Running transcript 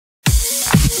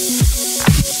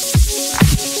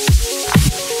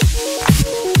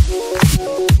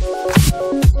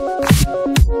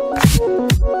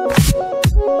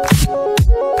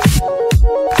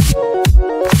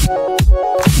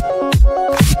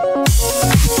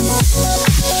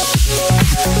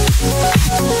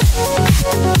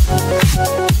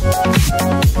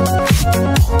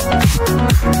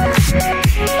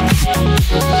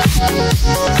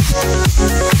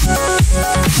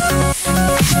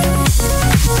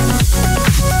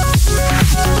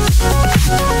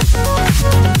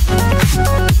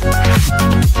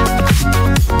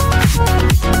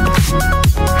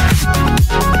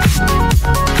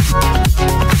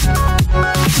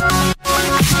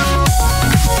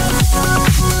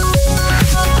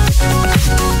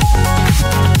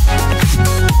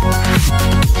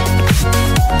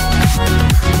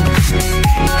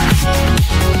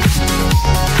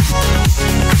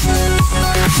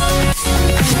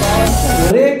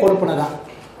பொறுப்புனை தான்.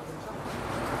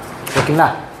 ஓகேங்களா?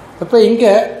 இப்போ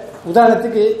இங்கே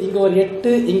உதாரணத்துக்கு இங்கே ஒரு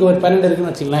 8 இங்கே ஒரு 12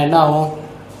 இருக்குன்னு வச்சுக்கலாம். என்ன ஆகும்?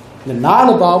 இந்த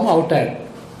 4 பாவமும் அவுட் ஆகிடும்.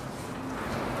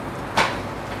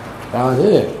 அதாவது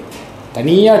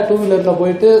தனியாக 2 வீலரில்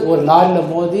போயிட்டு ஒரு லாரியில்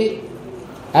மோதி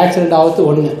ஆக்சிடெண்ட் ஆகிறது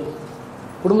ஒன்று,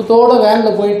 குடும்பத்தோடு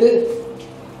வேனில் போயிட்டு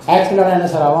ஆக்சிடெண்ட் ஆனால் என்ன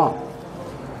சார் ஆகும்?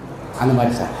 அந்த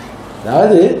மாதிரி சார்.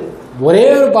 அதாவது ஒரே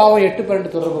ஒரு பாவம் 8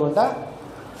 12 தொடர்பு கொண்டால்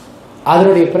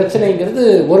அதனுடைய பிரச்சனைங்கிறது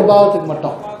ஒரு பாவத்துக்கு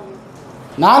மட்டும்.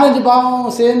 4-5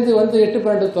 பாவம் சேர்ந்து வந்து 8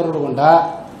 12 தொடர்பு கொண்டா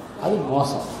அது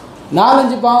மோசம்.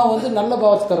 4-5 பாவம் வந்து நல்ல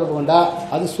பாவத்தை தொடர்பு கொண்டா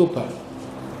அது சூப்பர்.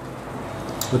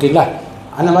 ஓகேங்களா?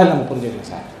 அந்த மாதிரி நம்ம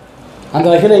புரிஞ்சுக்கணும் சார். அந்த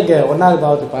வகையில் இங்கே 1வது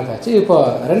பாவத்துக்கு பார்த்தாச்சு. இப்போ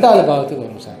 2வது பாவத்துக்கு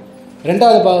வரும் சார்.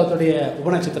 2வது பாவத்துடைய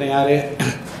உபநட்சத்திரம் யார்?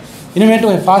 இனிமேட்டு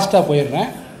கொஞ்சம் ஃபாஸ்ட்டாக போயிடுறேன்.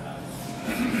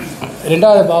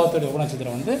 2வது பாவத்துடைய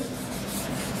உபநட்சத்திரம் வந்து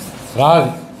ராகு.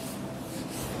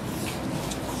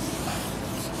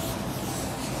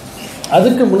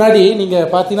 அதுக்கு முன்னாடி நீங்கள்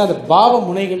பார்த்தீங்கன்னா அந்த பாவ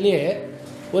முனைகள்லேயே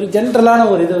ஒரு ஜென்ரலான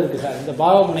ஒரு இது இருக்குது சார். இந்த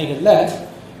பாவ முனைகளில்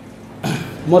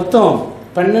மொத்தம்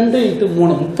 12 ×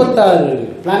 3 36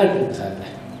 பிளானட் இருக்குது சார்.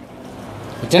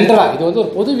 ஜென்ரலாக இது வந்து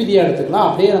ஒரு பொது விதியாக எடுத்துக்கலாம்,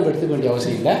 அப்படியே நம்ம எடுத்துக்க வேண்டிய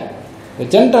அவசியம் இல்லை.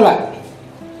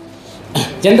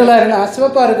 ஜென்ரலாக என்ன,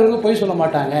 சிவப்பாக இருக்கிறவங்க பொய் சொல்ல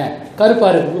மாட்டாங்க, கருப்பாக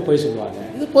இருக்கிறவங்க பொய் சொல்லுவாங்க.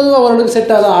 இது பொதுவாக ஓரளவுக்கு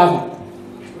செட்டாக தான் ஆகும்.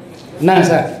 என்னங்க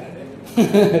சார்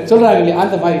சொல்கிறாங்க இல்லையா?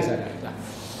 அந்த மாதிரி சார்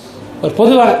ஒரு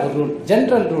பொதுவான ஒரு ரூல்,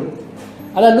 ஜென்ரல் ரூல்.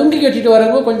 அதான் லுங்கி கட்டிட்டு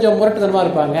வரவங்க கொஞ்சம் முரட்டுத்தனமாக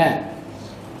இருப்பாங்க,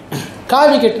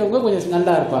 காவி கட்டுறவங்க கொஞ்சம்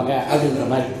நல்லா இருப்பாங்க அப்படின்ற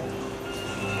மாதிரி.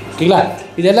 ஓகேங்களா?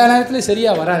 இது எல்லா நேரத்துலையும்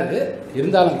சரியாக வராது.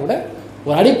 இருந்தாலும் கூட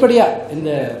ஒரு அடிப்படையாக இந்த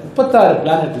 36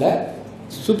 பிளானட்டில்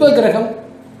சுப கிரகம்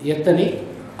எத்தனை,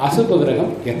 அசுப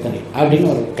கிரகம் எத்தனை அப்படின்னு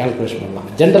ஒரு கால்குலேஷன் பண்ணலாம்.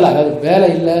 ஜென்ரலாக அதாவது வேலை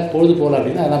இல்லை பொழுது போகல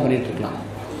அப்படின்னு அதெல்லாம் பண்ணிகிட்ருக்கலாம்.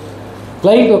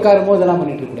 கிளைண்ட் உட்காரும் போது இதெல்லாம்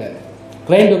பண்ணிகிட்ருக்கூடாது.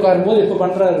 கிளைண்ட் உட்காரும் போது இப்போ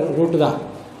பண்ணுற ரூட்டு தான்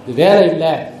இது. வேலை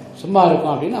இல்லை சும்மா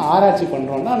இருக்கும் அப்படின்னு ஆராய்ச்சி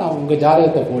பண்ணுறோன்னா நான் உங்கள்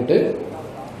ஜாதகத்தை போட்டு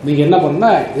நீங்கள் என்ன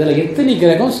பண்ணணும்னா இதில் எத்தனை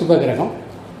கிரகம் சுப கிரகம்,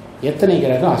 எத்தனை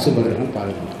கிரகம் அசுப கிரகம்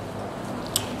பார்க்கணும்.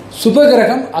 சுப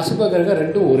கிரகம் அசுப கிரகம்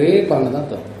ரெண்டும் ஒரே பலனை தான்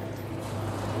தரும்.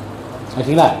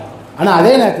 ஓகேங்களா? ஆனால்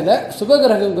அதே நேரத்தில் சுப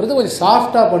கிரகங்கிறது கொஞ்சம்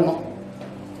சாஃப்டாக பண்ணும்,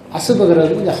 அசுப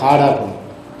கிரகம் கொஞ்சம் ஹார்டாக பண்ணும்.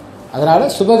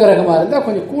 அதனால் சுப கிரகமாக இருந்தால்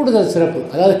கொஞ்சம் கூடுதல் சிறப்பு.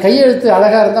 அதாவது கையெழுத்து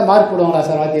அழகாக இருந்தால் மார்க் போடுவாங்களா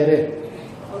சார் வாத்தியார்?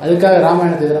 அதுக்காக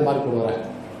ராமாயணத்தை இதில் மார்க் போடுவாங்க.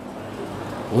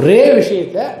 ஒரே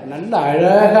விஷயத்தை நல்ல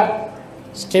அழகாக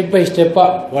ஸ்டெப் பை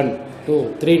ஸ்டெப்பாக 1 2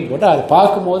 3 போட்டால் அது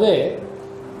பார்க்கும்போதே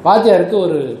வாத்தியாருக்கு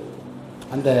ஒரு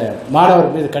அந்த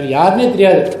மாணவர் மீது யாருன்னே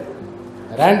தெரியாது,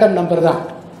 ரேண்டம் நம்பர் தான்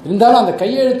இருந்தாலும் அந்த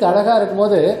கையெழுத்து அழகாக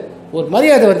இருக்கும்போது ஒரு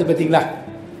மரியாதை வருது பார்த்தீங்களா?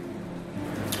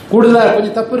 கூடுதலாக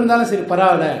கொஞ்சம் தப்பு இருந்தாலும் சரி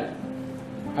பரவாயில்ல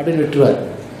அப்படின்னு விட்டுருவார்.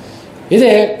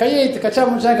 இதே கையெழுத்து கச்சா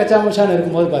முச்சான்னு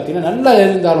இருக்கும்போது பார்த்தீங்கன்னா நல்லா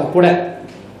இருந்தாலும் கூட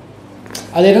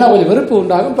அது என்னன்னா கொஞ்சம் வெறுப்பு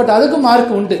உண்டாகும். பட் அதுக்கும்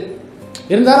மார்க் உண்டு.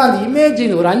 இருந்தாலும் அந்த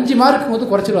இமேஜின் ஒரு 5 மார்க்கு வந்து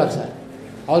குறைச்சிடுவார் சார்.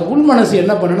 அவர் உள் மனசு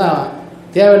என்ன பண்ணுன்னா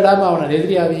தேவையில்லாமல் அவனை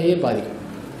எதிரியாகவே பாதிக்கும்.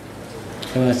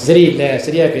 சரியில்லை,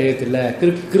 சரியாக கையெழுத்து இல்லை,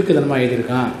 கிறுக்குத்தனமாக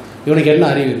எழுதியிருக்கான், இவனுக்கு என்ன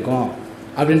அறிவு இருக்கும்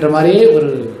அப்படின்ற மாதிரியே ஒரு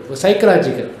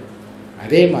சைக்கலாஜிக்கல்.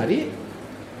 அதே மாதிரி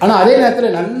ஆனால் அதே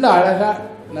நேரத்தில் நல்ல அழகாக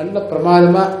நல்ல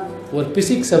பிரமாதமாக ஒரு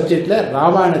பிசிக்ஸ் சப்ஜெக்டில்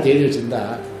ராமாயணத்தை எழுதி வச்சுருந்தா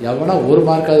எவனா 1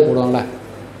 மார்க்காவது போடுவாங்களா?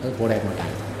 அது போட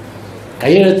மாட்டாங்க.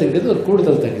 கையெழுத்துங்கிறது ஒரு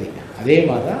கூடுதல் தகுதி. அதே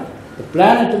மாதிரி தான் இந்த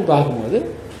பிளானட்டுன்னு பார்க்கும்போது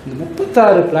இந்த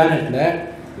 36 பிளானட்டில்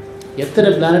எத்தனை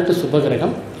பிளானட்டு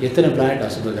சுபகிரகம், எத்தனை பிளானட்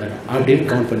அசுபகிரகம் அப்படின்னு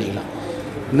கவுண்ட் பண்ணிக்கலாம்.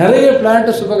 நிறைய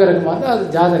பிளானட்டு சுபகிரகமாக இருந்தால் அது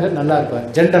ஜாதகர் நல்லா இருப்பார்.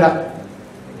 ஜென்ரலாக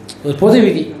ஒரு பொது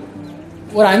விதி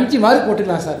ஒரு 5 மார்க்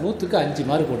போட்டுக்கலாம் சார். 100க்கு 5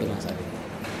 மார்க் போட்டுக்கலாம் சார்.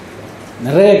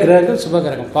 நிறைய கிரகங்கள்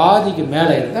சுபகிரகம் பாதிக்கு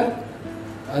மேலே இருந்தால்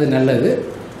அது நல்லது.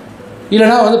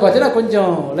 இல்லைனா வந்து பார்த்தீங்கன்னா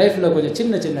கொஞ்சம் லைஃப்பில் கொஞ்சம்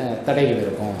சின்ன சின்ன தடைகள்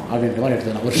இருக்கும் அப்படின்ற மாதிரி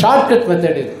எடுத்துக்கலாம். ஒரு ஷார்ட்கட்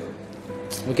மெத்தட் இது.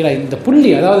 ஓகேங்களா? இந்த புள்ளி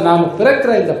அதாவது நாம்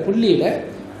பிறக்கிற இந்த புள்ளியில்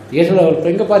இப்போ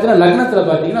எங்கே பார்த்தீங்கன்னா லக்னத்தில்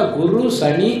பார்த்தீங்கன்னா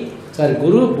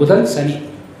குரு புதன் சனி.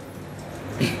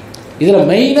 இதில்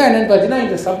மெயினாக என்னென்னு பார்த்தீங்கன்னா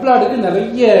இந்த சப்ளாடுக்கு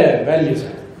நிறைய வேல்யூ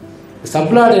சார்.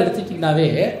 சப்ளாடு எடுத்துக்கிட்டிங்கனாவே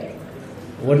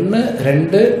 1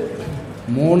 2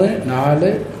 3 4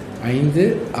 5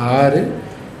 6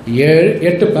 7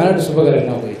 8 12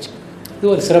 சுபகிரகமாக போயிடுச்சு.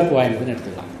 இது ஒரு சிறப்பு வாய்ந்ததுன்னு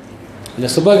எடுத்துக்கலாம். இந்த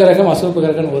சுபகிரகம் அசுப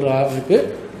கிரகம் ஒரு அமைப்பு.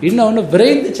 இன்னொன்று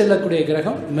விரைந்து செல்லக்கூடிய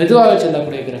கிரகம், மெதுவாக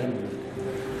செல்லக்கூடிய கிரகம்.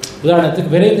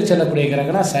 உதாரணத்துக்கு விரைந்து செல்லக்கூடிய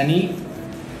கிரகம்னா சனி,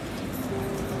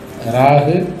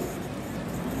 ராகு,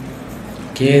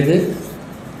 கேது,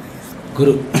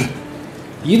 குரு.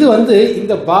 இது வந்து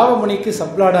இந்த பாவமுனைக்கு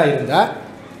சப்ளாடாக இருந்தால்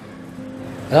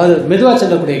அதாவது மெதுவாக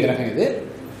செல்லக்கூடிய கிரகம். இது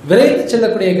விரைந்து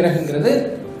செல்லக்கூடிய கிரகங்கிறது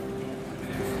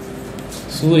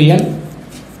சூரியன்,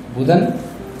 புதன்,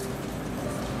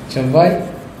 செவ்வாய்,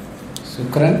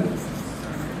 சுக்கிரன்,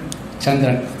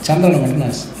 சந்திரனை மட்டும்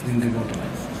நான் இங்கே போட்டுறேன்.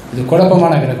 இது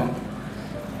குழப்பமான கிரகம்.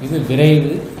 இது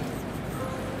விரைவு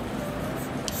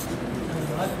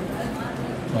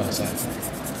சார்.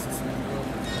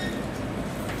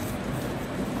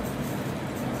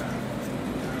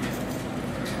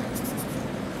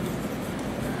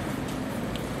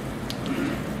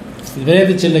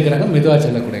 விரைவு செல்ல கிரகம், மெதுவாக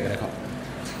செல்லக்கூடிய கிரகம்.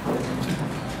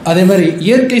 அதே மாதிரி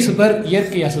இயற்கை சுபர்,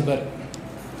 இயற்கை அசுபர்.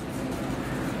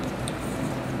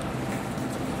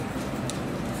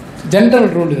 ஜென்ரல்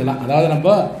ரூல் இதெல்லாம். அதாவது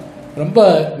நம்ம ரொம்ப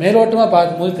மேலோட்டமாக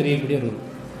பார்க்கும்போது தெரியக்கூடிய ரூல்.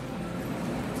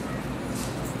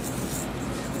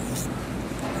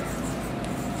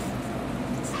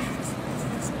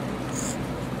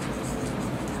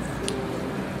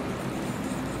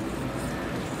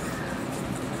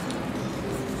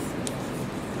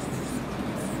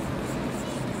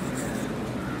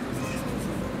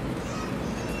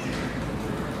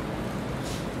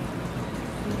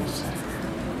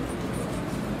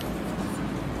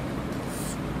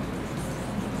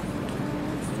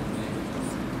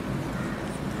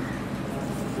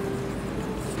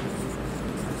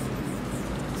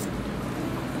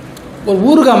 ஒரு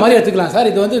ஊறுகாய் மாதிரி எடுத்துக்கலாம் சார்.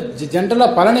 இது வந்து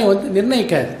ஜென்ரலாக பலனை வந்து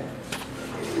நிர்ணயிக்காது.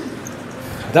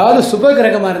 அதாவது சுப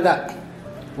கிரகமாக இருந்தால்,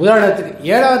 உதாரணத்துக்கு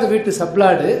 7வது வீட்டு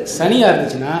சப்ளாடு சனியாக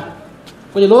இருந்துச்சுன்னா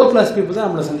கொஞ்சம் லோ கிளாஸ் பீப்புள் தான்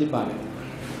நம்மளை சந்திப்பாங்க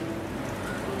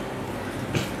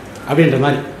அப்படின்ற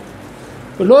மாதிரி.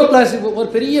 இப்போ லோ கிளாஸ் ஒரு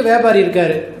பெரிய வியாபாரி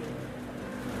இருக்கார்,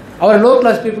 அவர் லோ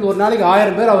கிளாஸ் பீப்புள் ஒரு நாளைக்கு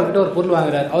 1000 பேர் அவர்கிட்ட ஒரு பொருள்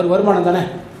வாங்குறாரு, அவர் வருமானம் தானே.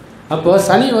 அப்போ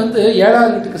சனி வந்து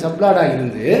 7வது வீட்டுக்கு சப்ளாடாக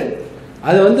இருந்து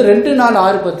அது வந்து 2, 4,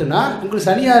 6, 10னா உங்களுக்கு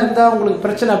சனியாக இருந்தால் உங்களுக்கு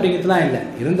பிரச்சனை அப்படிங்கிறதுலாம் இல்லை.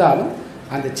 இருந்தாலும்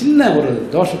அந்த சின்ன ஒரு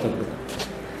தோஷத்தை கொடுக்கும்.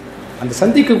 அந்த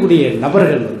சந்திக்கக்கூடிய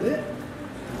நபர்கள் வந்து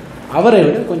அவரை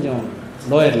விட கொஞ்சம்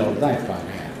லோயர் லெவல் தான்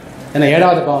இருப்பாங்க. ஏன்னா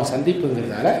 7வது பாவம்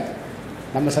சந்திப்புங்கிறதால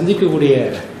நம்ம சந்திக்கக்கூடிய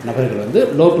நபர்கள் வந்து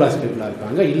லோ கிளாஸ் பீப்புளாக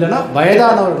இருப்பாங்க, இல்லைன்னா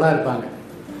வயதானவர்களாக இருப்பாங்க.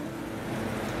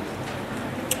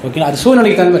 ஓகேங்களா? அது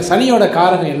சூழ்நிலைக்கு தகுந்த மாதிரி சனியோட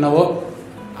காரகம் என்னவோ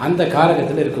அந்த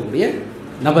காரகத்தில் இருக்கக்கூடிய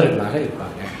நபர்களாக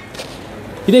இருப்பாங்க.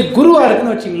 இதே குருவாக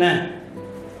இருக்குன்னு வச்சிங்களேன்,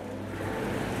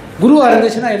 குருவாக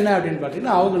இருந்துச்சுன்னா என்ன அப்படின்னு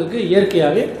பார்த்தீங்கன்னா அவங்களுக்கு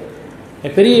இயற்கையாகவே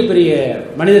பெரிய பெரிய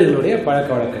மனிதர்களுடைய பழக்க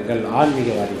வழக்கங்கள்,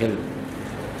 ஆன்மீகவாதிகள்,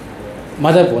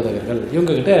 மத போதகர்கள்,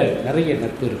 இவங்ககிட்ட நிறைய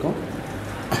நட்பு இருக்கும்.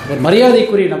 ஒரு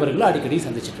மரியாதைக்குரிய நபர்களை அடிக்கடி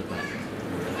சந்திச்சுட்டு இருப்பாங்க.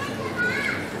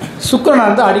 சுக்கிரனாக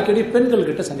இருந்தால் அடிக்கடி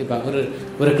பெண்கள்கிட்ட சந்திப்பாங்க.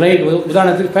 ஒரு கிளைண்ட்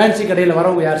உதாரணத்துக்கு ஃபேன்சி கடையில்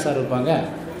வரவங்க யார் சார் இருப்பாங்க?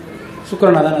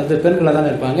 சுக்கிரனாக தானே, இது பெண்களாக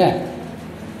தானே இருப்பாங்க.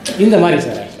 இந்த மாதிரி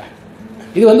சார்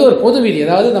இது வந்து ஒரு பொது விதி.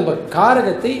 அதாவது நம்ம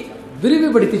காரகத்தை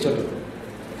விரிவுபடுத்தி சொல்கிறது.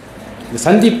 இந்த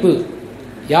சந்திப்பு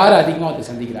யார் அதிகமாக வந்து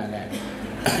சந்திக்கிறாங்க.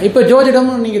 இப்போ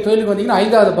ஜோதிடம்னு நீங்கள் தொழிலுக்கு வந்தீங்கன்னா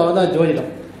 5வது பாவம் தான் ஜோதிடம்.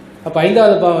 அப்போ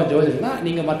 5வது பாவம் ஜோதிடம்னா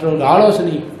நீங்கள் மற்றவர்கள்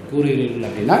ஆலோசனை கூறுகிறீர்கள்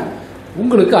அப்படின்னா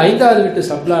உங்களுக்கு 5வது வீட்டு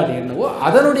சப்ளாட் என்னவோ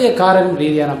அதனுடைய காரகம்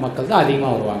ரீதியான மக்கள் தான்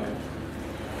அதிகமாக வருவாங்க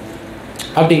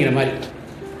அப்படிங்கிற மாதிரி.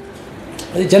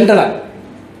 அது ஜென்ரலாக.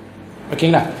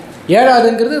 ஓகேங்களா?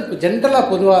 7வதுங்கிறது ஜென்ரலாக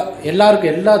பொதுவாக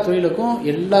எல்லாருக்கும், எல்லா தொழிலுக்கும்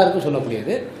எல்லாருக்கும்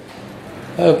சொல்லக்கூடியது.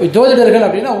 இப்போ ஜோதிடர்கள்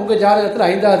அப்படின்னா உங்கள் ஜாதகத்தில்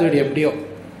 5வது வீடு எப்படியோ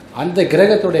அந்த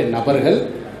கிரகத்துடைய நபர்கள்,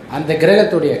 அந்த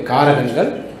கிரகத்துடைய காரகங்கள்.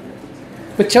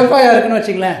 இப்போ செவ்வாயாக இருக்குன்னு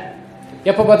வச்சிங்களேன்,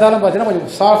 எப்போ பார்த்தாலும் பார்த்தீங்கன்னா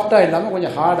கொஞ்சம் சாஃப்டாக இல்லாமல்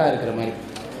கொஞ்சம் ஹார்டாக இருக்கிற மாதிரி,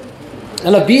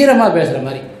 நல்லா வீரமாக பேசுகிற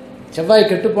மாதிரி. செவ்வாய்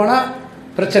கெட்டு போனால்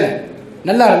பிரச்சனை,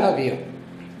 நல்லா இருந்தால் வீரம்,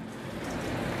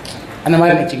 அந்த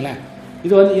மாதிரி வச்சிங்களேன்.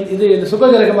 இது வந்து இந்த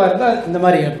சுபகிரகமாக இருந்தால் இந்த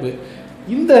மாதிரி இழப்பு.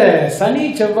 இந்த சனி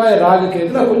செவ்வாய் ராகு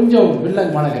கேதுல கொஞ்சம்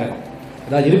வில்லங்கமான கிரகம்.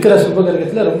 அதாவது இருக்கிற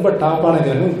சுபகிரகத்தில் ரொம்ப டாப்பான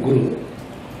கிரகம் குரு,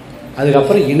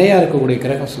 அதுக்கப்புறம் இணையாக இருக்கக்கூடிய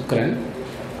கிரகம் சுக்கிரன்,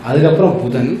 அதுக்கப்புறம்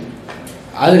புதன்,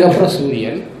 அதுக்கப்புறம்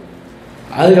சூரியன்,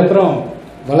 அதுக்கப்புறம்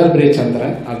வளர்பிறை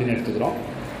சந்திரன் அப்படின்னு எடுத்துக்கிறோம்.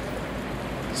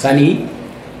 சனி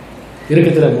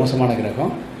இருக்கிறதுல மோசமான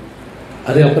கிரகம்,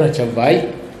 அதுக்கப்புறம் செவ்வாய்,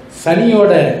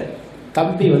 சனியோட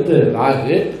தம்பி வந்து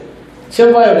ராகு,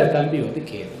 செவ்வாயோட தம்பி வந்து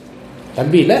கேது.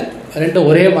 தம்பியில் ரெண்டும்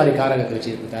ஒரே மாதிரி காரகத்தை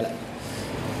வச்சுருக்கிறதால,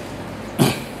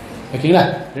 ஓகேங்களா,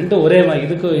 ரெண்டும் ஒரே மாதிரி.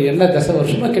 இதுக்கு என்ன தசை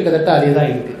வருஷமோ கிட்டத்தட்ட அதே தான்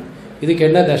இருக்குது, இதுக்கு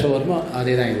என்ன தசை வருமோ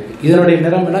அதே தான் இருக்குது. இதனுடைய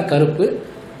நிறம்னா கருப்பு,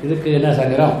 இதுக்கு என்ன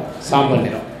நிறம்? சாம்பல்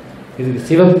நிறம். இதுக்கு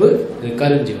சிவப்பு, இது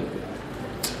கருஞ்சிவப்பு.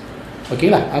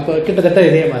 ஓகேங்களா? அப்போ கிட்டத்தட்ட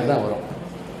இதே மாதிரி தான் வரும்.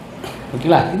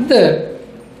 ஓகேங்களா? இந்த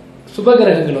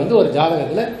சுபகிரகங்கள் வந்து ஒரு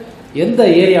ஜாதகத்தில் எந்த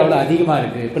ஏரியாவில் அதிகமாக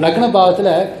இருக்குது. இப்போ லக்ன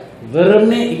பாவத்தில்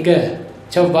வெறும்னே இங்கே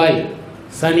செவ்வாய்,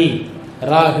 சனி,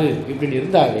 ராகு இப்படின்னு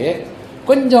இருந்தாவே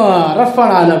கொஞ்சம்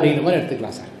ரஃப்பான ஆள் அப்படிங்கிற மாதிரி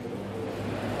எடுத்துக்கலாம் சார்.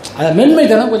 அதை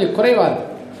மென்மைத்தனம் கொஞ்சம் குறைவாக இருக்கும்.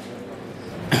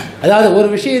 அதாவது ஒரு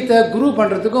விஷயத்தை குரு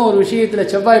பண்ணுறதுக்கும் ஒரு விஷயத்தில்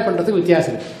செவ்வாய் பண்ணுறதுக்கும்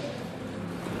வித்தியாசம் இருக்குது,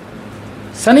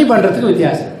 சனி பண்ணுறதுக்கும்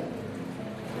வித்தியாசம்.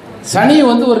 சனி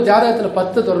வந்து ஒரு ஜாதகத்தில்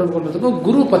 10 தொடர்பு கொள்றதுக்கும்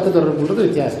குரு 10 தொடர்பு கொள்றதுக்கும்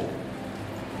வித்தியாசம்.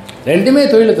 ரெண்டுமே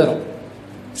தொழில் தரும்.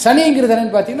 சனிங்கிறது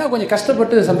என்னன்னு பார்த்தீங்கன்னா கொஞ்சம்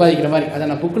கஷ்டப்பட்டு சம்பாதிக்கிற மாதிரி. அதை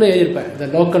நான் புக்கில் எழுதியிருப்பேன். இந்த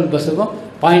லோக்கல் பஸ்ஸுக்கும்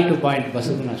பாயிண்ட் டு பாயிண்ட்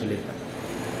பஸ்ஸுக்கும் நான் சொல்லியிருப்பேன்.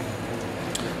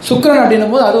 சுக்கிரன்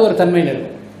அப்படின்னும் போது அது ஒரு தன்மையில்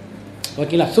இருக்கும்.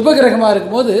 ஓகேங்களா? சுபகிரகமாக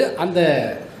இருக்கும்போது அந்த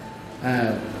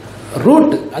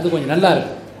ரூட் அது கொஞ்சம் நல்லா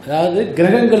இருக்கும். அதாவது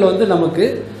கிரகங்கள் வந்து நமக்கு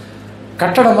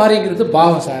கட்டடம் மாதிரிங்கிறது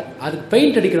பாவம் சார். அதுக்கு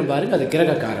பெயிண்ட் அடிக்கிற பாருங்க, அது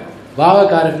கிரக காரகம்.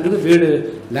 பாவகாரங்கிறது வீடு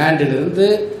லேண்டிலிருந்து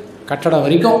கட்டடம்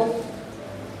வரைக்கும்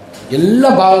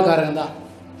எல்லாம் பாவகாரகம் தான்.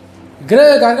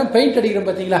 கிரக காரகம் பெயிண்ட் அடிக்கிறோம்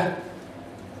பார்த்தீங்களா,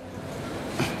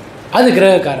 அது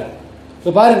கிரக காரகம்.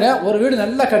 இப்போ பாருங்க, ஒரு வீடு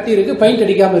நல்லா கட்டி இருக்கு, பெயிண்ட்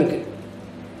அடிக்காமல் இருக்கு.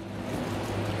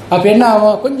 அப்போ என்ன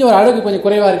ஆகும்? கொஞ்சம் ஒரு அழகு கொஞ்சம்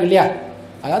குறைவாக இருக்கு இல்லையா?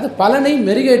 அதாவது பலனை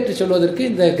மெருகேற்றி சொல்வதற்கு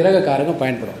இந்த கிரக காரகம்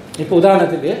பயன்படும். இப்போ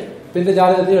உதாரணத்துக்கு இப்போ இந்த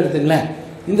ஜாதகத்தையும் எடுத்துங்களேன்.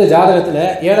 இந்த ஜாதகத்தில்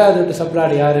 7வது வீட்டு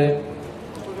சப்ளாடு யாரு?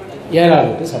 7வது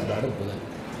வீட்டு சப்ளாடு புதன்.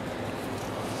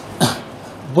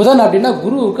 புதன் அப்படின்னா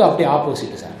குருவுக்கு அப்படியே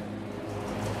ஆப்போசிட் சார்.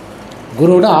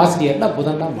 குருன்னா ஆசிரியர்னா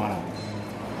புதன்னா மாணவன்.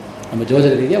 நம்ம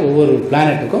ஜோதிட ரீதியாக ஒவ்வொரு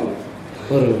பிளானட்டுக்கும்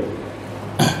ஒரு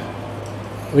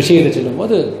விஷயத்தை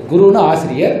சொல்லும்போது குருன்னா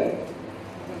ஆசிரியர்,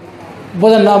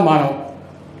 புதன்னா மாணவன்.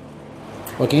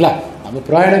 ஓகேங்களா? நம்ம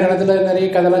புராண கணத்தில் நிறைய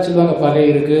கதைலாம் சொல்லுவாங்க. பகை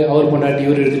இருக்குது, அவர் பொண்டாட்டி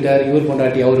இவர் எடுத்துட்டார், இவர்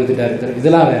பொண்டாட்டி அவர் எடுத்துட்டார்,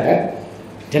 இதெல்லாம் வேற.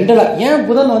 ஜென்ரலாக ஏன்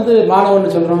புதன் வந்து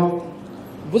மாணவன் சொல்கிறோம்?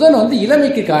 புதன் வந்து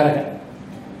இளமைக்கு காரகன்.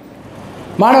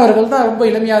 மாணவர்கள் தான் ரொம்ப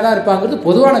இளமையாக தான் இருப்பாங்கிறது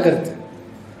பொதுவான கருத்து.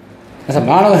 சார்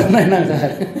மாணவர்னா என்னங்க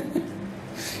சார்?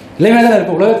 இளமையாக தானே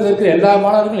இருப்போம். உலகத்தில் இருக்கிற எல்லா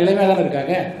மாணவர்களும் இளமையாக தானே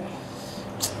இருக்காங்க.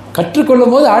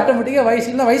 கற்றுக்கொள்ளும் போது ஆட்டோமேட்டிக்காக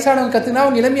வயசானவங்க கற்றுக்கினா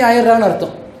அவங்க இளமையாக ஆயிடுறான்னு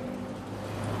அர்த்தம்.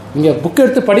 நீங்கள் புக்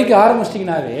எடுத்து படிக்க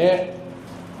ஆரம்பிச்சிட்டிங்கனாவே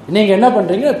நீங்கள் என்ன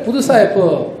பண்ணுறீங்க, புதுசாக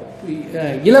இப்போது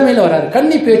இளமையில் வராரு.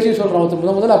 கன்னி பேச்சுன்னு சொல்கிறோம்.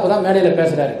 முதல்ல அப்போ தான் மேடையில்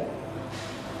பேசுகிறாரு.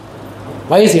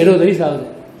 வயசு 70 வயசு ஆகுது.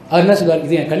 அவர் என்ன சொல்லுவார்?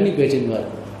 இது என் கன்னி பேச்சுன்னு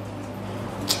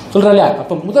சொல்கிறா இல்லையா?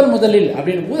 அப்போ முதலில்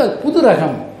அப்படின்னு போது அது புது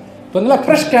ரகம். இப்போங்களாம்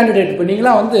ஃப்ரெஷ் கேண்டிடேட். இப்போ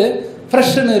நீங்களாம் வந்து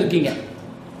ஃப்ரெஷ்ஷுன்னு இருக்கீங்க.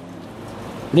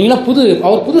 நீங்களாம்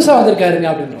அவர் புதுசாக வந்திருக்காருங்க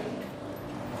அப்படின்றோம்.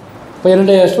 இப்போ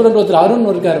என்னுடைய ஸ்டூடெண்ட் ஒருத்தர் அருண்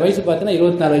இருக்கார். வயசு பார்த்தீங்கன்னா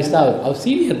 24 வயசு தான் ஆகுது. அவர்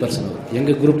சீனியர் பர்சன். அவர்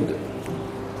எங்கள் குரூப்புக்கு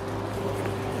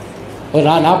ஒரு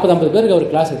 40-50 பேருக்கு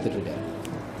அவர் கிளாஸ் எடுத்துகிட்டு இருக்கார்.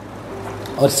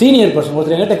 அவர் சீனியர் பர்சன்.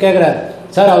 ஒருத்தர் என்கிட்ட கேட்குறாரு,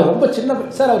 சார் அவர் ரொம்ப சின்ன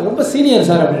சார், அவர் ரொம்ப சீனியர்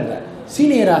சார் அப்படின்றார்.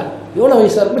 சீனியரா? எவ்வளோ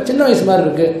வயசு சார்? ரொம்ப சின்ன வயசு மாதிரி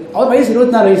இருக்குது. அவர் வயசு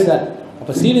 24 வயசு சார்.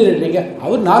 அப்போ சீனியர் இல்லைங்க,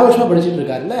 அவர் 4 வருஷமாக படிச்சுட்டு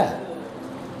இருக்காருல்ல,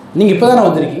 நீங்கள் இப்போ தானே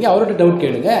வந்திருக்கீங்க, அவர்கிட்ட டவுட்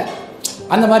கேளுங்க.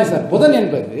 அந்த மாதிரி சார் புதன்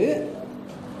என்பது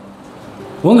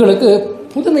உங்களுக்கு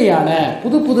புதுமையான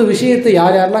புது விஷயத்தை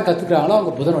யார் யாரெல்லாம் கற்றுக்கிறாங்களோ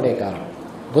அவங்க புதனுடைய காரணம்.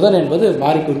 புதன் என்பது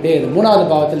மாறிக்கொண்டே இது 3வது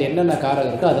பாவத்தில் என்னென்ன காரகம்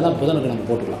இருக்கோ அதெல்லாம் புதனுக்கு நம்ம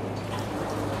போட்டுக்கலாம்.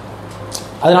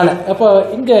 அதனால் அப்போ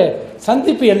இங்கே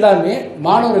சந்திப்பு எல்லாருமே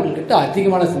மாணவர்கள்கிட்ட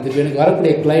அதிகமான சந்திப்பு. எனக்கு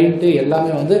வரக்கூடிய கிளைண்ட்டு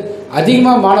எல்லாமே வந்து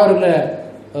அதிகமாக மாணவர்களை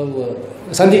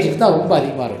சந்திக்கிறது தான் ரொம்ப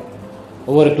அதிகமாக இருக்கும்.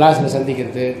 ஒவ்வொரு கிளாஸில்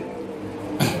சந்திக்கிறது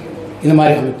இந்த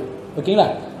மாதிரி அமைப்பு. ஓகேங்களா?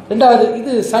 2வது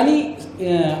இது சனி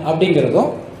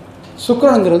அப்படிங்கிறதும்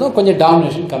சுக்கிரனுங்கிறதும் கொஞ்சம்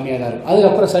டாமினேஷன் கம்மியாக தான் இருக்கும்.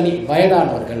 அதுக்கப்புறம் சனி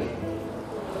வயதானவர்கள்.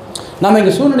 நம்ம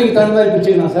இங்கே சூழ்நிலைக்கு தகுந்த மாதிரி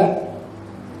பிரிச்சுக்கலாம் சார்.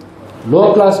 லோ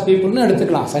கிளாஸ் பீப்புள்னு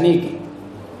எடுத்துக்கலாம் சனிக்கு.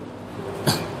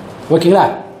 ஓகேங்களா?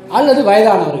 அல்லது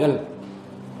வயதானவர்கள்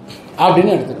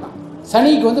அப்படின்னு எடுத்துக்கலாம்.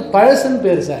 சனிக்கு வந்து பழசுன்னு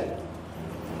பேர் சார்.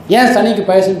 ஏன் சனிக்கு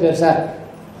பழசுன்னு பேர் சார்?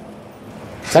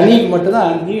 சனிக்கு மட்டும்தான்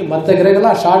மற்ற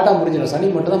கிரகம்லாம் ஷார்ட்டாக முடிஞ்சிடும். சனி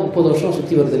மட்டும் தான் 30 வருஷம்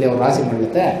சுற்றி வருது இல்லையா ஒரு ராசி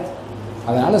மண்டலத்தை.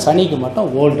 அதனால் சனிக்கு மட்டும்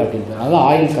ஓல்டு அப்படின்னு அதெல்லாம்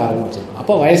ஆயுள் காரணம் வச்சுருக்கோம்.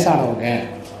 அப்போ வயசானவங்க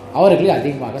அவர்களே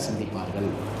அதிகமாக சந்திப்பார்கள்.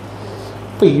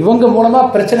 இப்போ இவங்க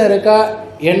மூலமாக பிரச்சனை இருக்கா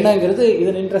என்னங்கிறது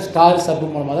இது நின்ற ஸ்டார் சப்பு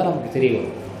மூலமாக தான் நமக்கு தெரிய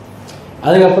வரும்.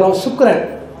 அதுக்கப்புறம் சுக்கிரன்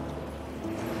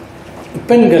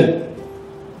பெண்கள்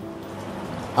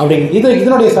அப்படிங்க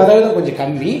இதனுடைய சதவீதம் கொஞ்சம்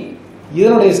கம்மி,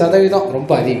 இதனுடைய சதவீதம்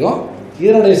ரொம்ப அதிகம்,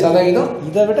 இதனுடைய சதவீதம்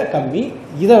இதை விட கம்மி,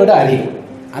 இதை விட அதிகம்.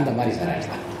 அந்த மாதிரி சார்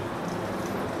ஆகிடலாம்.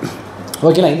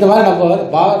 ஓகேங்களா? இந்த மாதிரி நம்ம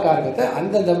பாவகாரகத்தை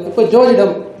அந்தந்த இப்போ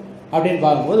ஜோதிடம் அப்படின்னு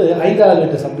பார்க்கும்போது 5வது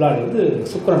வீட்டு சப்ளாடு வந்து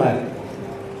சுக்கிரனாக இருக்குது,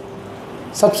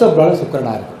 சப்ளாடு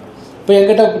சுக்கிரனாக இருக்குது. இப்போ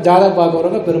எங்கிட்ட ஜாதகம்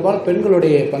பார்க்குறவங்க பெரும்பாலும்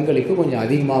பெண்களுடைய பங்களிப்பு கொஞ்சம்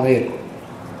அதிகமாகவே இருக்கும்.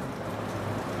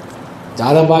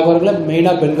 ஜாதகம் பார்க்குறவங்கள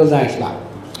மெயினாக பெண்கள் தான் ஆக்சுவலாக.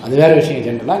 அது வேறு விஷயம்.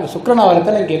 ஜென்ரலாக இங்கே சுக்கிரனா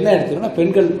வரத்தில் எனக்கு என்ன எடுத்துக்கணும்னா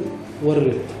பெண்கள் ஒரு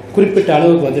குறிப்பிட்ட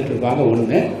அளவுக்கு வந்துட்டு இருப்பாங்க.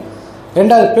 1.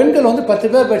 2வது பெண்கள் வந்து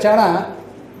 10 பேர் படித்தாங்கன்னா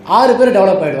 6 பேர்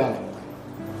டெவலப் ஆகிடுவாங்க.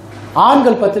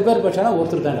 ஆண்கள் 10 பேர் படித்தாங்கன்னா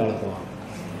ஒருத்தர் தான் டெவலப் ஆவாங்க.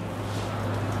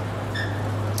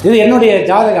 இது என்னுடைய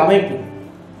ஜாதக அமைப்பு.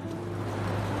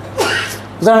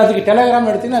 உதாரணத்துக்கு டெலகிராம்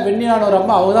எடுத்திங்கன்னா வெண்ணியான ஒரு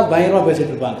அம்மா அவங்க தான் பயங்கரமாக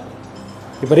பேசிகிட்டு இருப்பாங்க.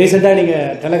 இப்போ ரீசெண்டாக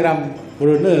நீங்கள் டெலகிராம்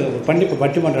குழுன்னு இப்போ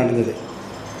பட்டிமன்றம் நடந்தது.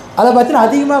 அதை பார்த்தீங்கன்னா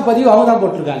அதிகமாக பதிவு அவங்க தான்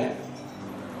போட்டிருக்காங்க.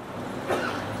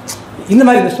 இந்த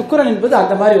மாதிரி இந்த சுக்கிரன் என்பது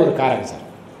அந்த மாதிரி ஒரு காரகம் சார்.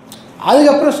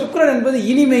 அதுக்கப்புறம் சுக்கிரன் என்பது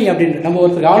இனிமை அப்படின்னு நம்ம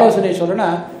ஒருத்தருக்கு ஆலோசனை சொல்லணும்னா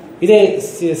இதே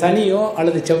சனியோ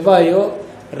அல்லது செவ்வாயோ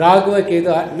ராகுவோ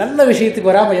கேதோ நல்ல விஷயத்துக்கு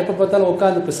வராமல் எப்போ பார்த்தாலும்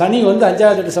உட்காந்து, இப்போ சனி வந்து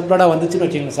 5வது வீட்டு சப்ளாடாக வந்துச்சுன்னு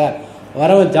வச்சுக்கோங்க சார்,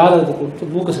 வரவன் ஜாதகத்தை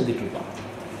கொடுத்து மூக்க செஞ்சுட்டு இருப்பான்.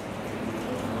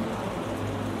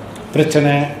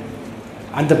 பிரச்சனை,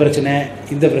 அந்த பிரச்சனை,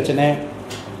 இந்த பிரச்சனை,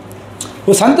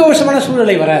 ஒரு சந்தோஷமான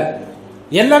சூழ்நிலை வராது.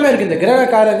 எல்லாமே இருக்குது. இந்த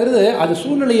கிரகக்காரங்கிறது அது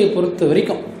சூழ்நிலையை பொறுத்த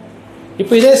வரைக்கும்.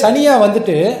 இப்போ இதே சனியாக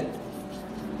வந்துட்டு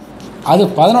அது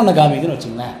 11 காமிக்குன்னு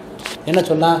வச்சுங்களேன், என்ன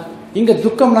சொல்லலாம், இங்கே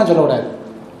துக்கம்லாம் சொல்லக்கூடாது.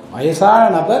 வயசான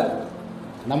நபர்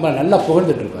நம்ம நல்லா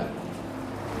புகழ்ந்துட்டு இருப்பார்.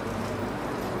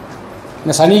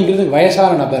 இந்த சனிங்கிறது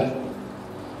வயசான நபர்.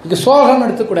 இங்கே சோகம்னு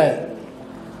எடுத்துக்கூடாது.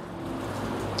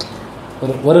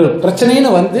 ஒரு பிரச்சனைன்னு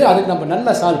வந்து அதுக்கு நம்ம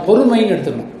நல்ல பொறுமைன்னு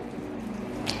எடுத்துக்கணும்.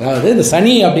 அதாவது இந்த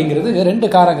சனி அப்படிங்கிறது 2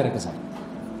 காரகம் இருக்குது சார்.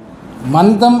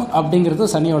 மந்தம் அப்படிங்கிறது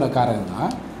சனியோட காரகம்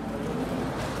தான்,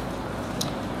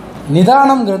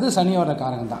 நிதானம்ங்கிறது சனியோட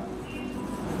காரகம் தான்.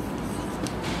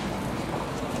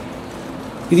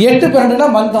 இது 8-12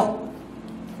 மந்தம்,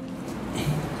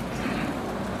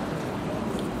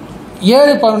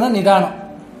 7-11 நிதானம்.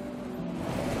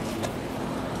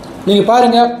 நீங்கள்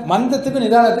பாருங்கள், மந்தத்துக்கு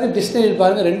நிதானத்துக்கு டிஸ்டன்ஸ்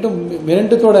பாருங்கள்,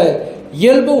 ரெண்டுத்தோட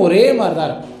இயல்பும் ஒரே மாதிரி தான்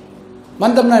இருக்கும்.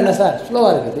 மந்தம்னா என்ன சார்,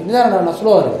 ஸ்லோவாக இருக்குது. நிதானம்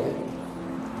ஸ்லோவாக இருக்குது.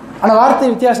 ஆனால் வார்த்தை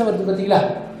வித்தியாசம் வருது பார்த்தீங்களா.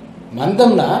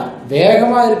 மந்தம்னா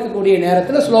வேகமாக இருக்கக்கூடிய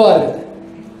நேரத்தில் ஸ்லோவாக இருக்குது.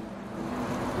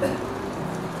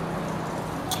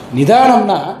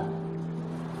 நிதானம்னா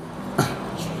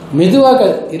மெதுவாக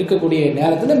இருக்கக்கூடிய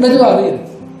நேரத்தில் மெதுவாகவே இருக்குது.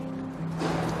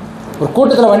 ஒரு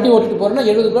கூட்டத்தில் வண்டி ஓட்டிட்டு போகிறோன்னா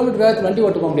 70 கிலோமீட்டர் வேகத்தில் வண்டி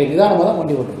ஓட்டு போக முடியாது. நிதானமாக தான்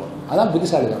வண்டி ஓட்டு போகணும். அதான்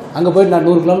புத்திசாலிதான். அங்கே போய்ட்டு நான்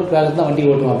 100 கிலோமீட்டர் வேகத்தில் தான் வண்டி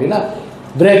ஓட்டுவோம் அப்படின்னா,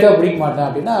 பிரேக்காக பிடிக்க மாட்டேன்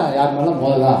அப்படின்னா யார் மேலே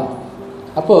மோதலாம்.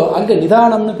 அப்போது அங்கே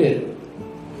நிதானம்னு பேர்.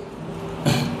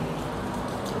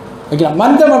 ஓகேங்களா.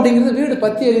 மந்தம் அப்படிங்கிறது வீடு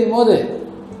பற்றி எறியும் போது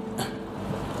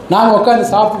நான் உட்காந்து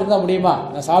சாப்பிட்டுட்டு தான் முடியுமா,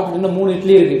 நான் சாப்பிட்டு இன்னும் 3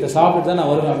 இட்லி இருக்குது, இதை சாப்பிட்டு தான்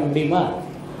நான் வருவேன் அப்படின்னு முடியுமா?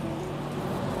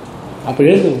 அப்போ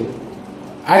எழுந்து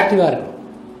ஆக்டிவாக இருக்கும்.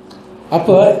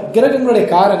 அப்போ கிரகங்களுடைய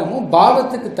காரகமும்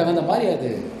பாவத்துக்கு தகுந்த மாதிரி அது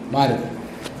மாறுது.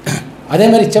 அதே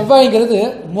மாதிரி செவ்வாய்ங்கிறது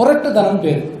முரட்டுத்தனம்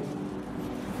பேர்.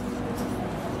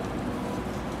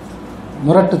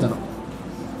 முரட்டுத்தனம்,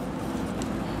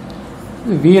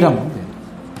 வீரம் பேர்.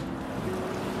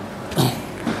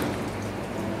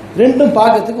 ரெண்டும்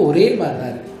பார்க்கறதுக்கு ஒரே மாதிரி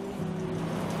தான் இருக்கு.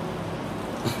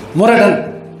 முரடன்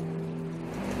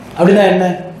அப்படின்னா என்ன,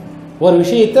 ஒரு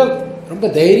விஷயத்தை ரொம்ப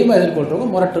தைரியமாக எதிர்கொள்றவங்க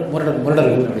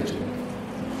முரடர்கள் கிடைச்சு.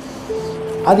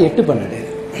 அது 8-12.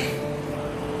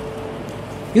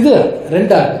 இது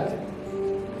 2ஆகுது.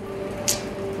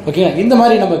 ஓகே, இந்த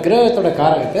மாதிரி நம்ம கிரகத்தோட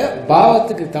காரகத்தை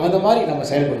பாவத்துக்கு தகுந்த மாதிரி நம்ம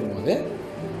செயல்படும் போது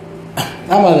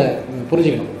நாம் அதை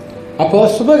புரிஞ்சுக்கணும். அப்போ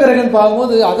சுபகிரகன்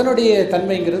பார்க்கும்போது அதனுடைய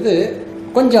தன்மைங்கிறது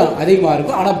கொஞ்சம் அதிகமாக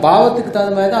இருக்கும். ஆனால் பாவத்துக்கு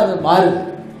தகுந்த மாதிரி தான் அது மாறுது.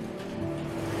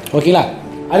 ஓகேங்களா.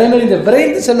 அதே மாதிரி இந்த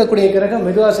விரைந்து செல்லக்கூடிய கிரகம்,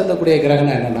 மெதுவாக செல்லக்கூடிய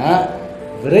கிரகம்னா என்னென்னா,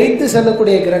 விரைந்து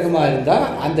செல்லக்கூடிய கிரகமாக இருந்தால்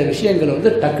அந்த விஷயங்கள் வந்து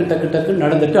டக்கு டக்கு டக்குன்னு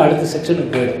நடந்துட்டு அடுத்த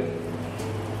செக்ஷனுக்கு போயிடும்.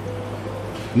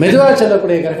 மெதுவாக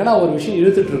செல்லக்கூடிய கிரகம்னா ஒரு விஷயம்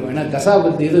இழுத்துட்டு இருக்கும். ஏன்னா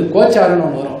தசாபத்தி இது கோச்சாரம்னு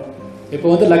ஒன்று வரும். இப்போ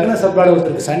வந்து லக்ன சப்ளாட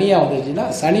ஒருத்தருக்கு சனியாக வந்துச்சுன்னா,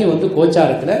 சனி வந்து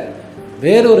கோச்சாரத்தில்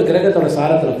வேறொரு கிரகத்தோட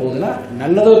சாரத்தில் போகுதுன்னா,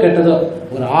 நல்லதோ கெட்டதோ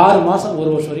ஒரு 6 மாதம்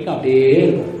 1 வருஷம் வரைக்கும் அப்படியே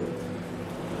இருக்கும்.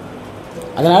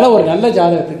 அதனால் ஒரு நல்ல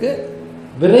ஜாதகத்துக்கு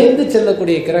விரைந்து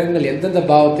செல்லக்கூடிய கிரகங்கள் எந்தெந்த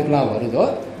பாவத்துக்கெலாம் வருதோ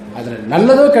அதில்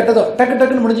நல்லதோ கெட்டதோ டக்கு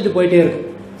டக்குன்னு முடிஞ்சிட்டு போயிட்டே இருக்கும்.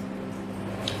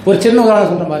 ஒரு சின்ன உதாரணம்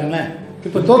சொல்கிறேன் பாருங்களேன்.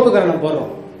 இப்போ தோப்பு கரணம்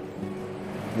போடுறோம்,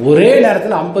 ஒரே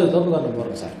நேரத்தில் 50 தோப்பு கரணம்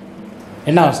போடுறோம் சார்.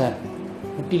 என்ன ஆகும் சார்,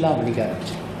 முட்டிலாம் வலிக்க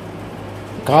ஆரம்பிச்சு.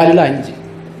 காலையில் 5,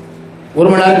 1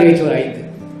 மணி நேரம் கழிச்சு ஒரு 5,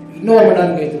 இன்னொரு மணி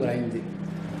நேரம் கழிச்சு ஒரு 5,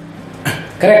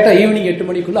 கரெக்டாக ஈவினிங் 8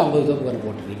 மணிக்குள்ளே 50 தோப்பு கரணம்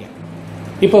போட்டுருக்கீங்க.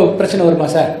 இப்போ பிரச்சனை வருமா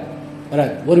சார்?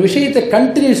 வராது. ஒரு விஷயத்தை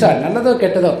கண்டினியூஸாக, நல்லதோ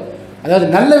கெட்டதோ, அதாவது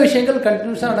நல்ல விஷயங்கள்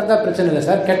கண்டினியூஸாக நடந்தால் பிரச்சனை இல்லை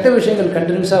சார். கெட்ட விஷயங்கள்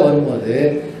கண்டினியூஸாக வரும்போது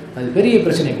அது பெரிய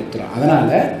பிரச்சனை கொடுத்துரும்.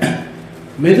 அதனால்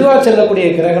மெதுவாக செல்லக்கூடிய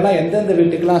கிரகம்லாம் எந்தெந்த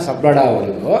வீட்டுக்கெல்லாம் சப்ளாடாக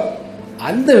வருதோ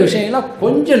அந்த விஷயங்கள்லாம்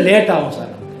கொஞ்சம் லேட் ஆகும்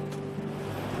சார்.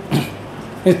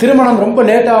 திருமணம் ரொம்ப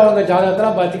லேட் ஆகுங்க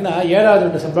ஜாதகத்தெல்லாம் பார்த்தீங்கன்னா 7வது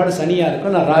வீட்டு சப்ளாடு சனியாக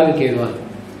இருக்கும், நான் ராகு கேதுவாக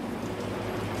இருக்கும்.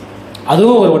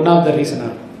 அதுவும் ஒரு 1 ஆஃப் த ரீசனாக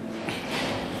இருக்கும்.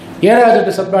 7வது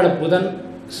வீட்டு சப்ளாடு புதன்,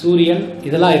 சூரியன்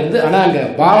இதெல்லாம் இருந்து, ஆனால் அங்கே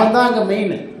பாவம் தான் அங்கே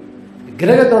மெயின்.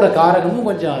 கிரகத்தோட காரகமும்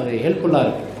கொஞ்சம் அது ஹெல்ப்ஃபுல்லாக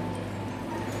இருக்கும்.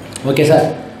 ஓகே சார்,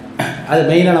 அது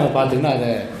மெயினாக நம்ம பார்த்துக்கணும்.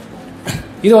 அதை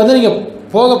இதை வந்து நீங்கள்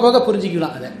போக போக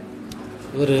புரிஞ்சிக்கலாம். அதை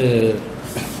ஒரு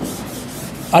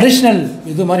அடிஷ்னல்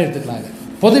இது மாதிரி எடுத்துக்கலாம், அது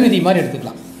பொது விதி மாதிரி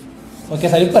எடுத்துக்கலாம். Okay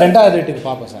sir. இப்போ 2வது வீட்டுக்கு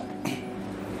பார்ப்போம் சார்.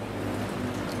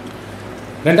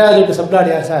 2வது வீட்டு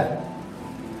சப்ளாட் யார் சார்?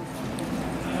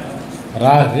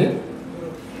 ராகு.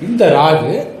 இந்த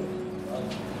ராகு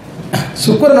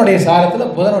சுக்கிரனுடைய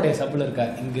சாரத்தில் புதனுடைய சப்பில்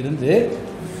இருக்கார். இங்கிருந்து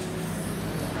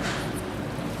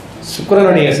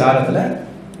சுக்கிரனுடைய சாரத்தில்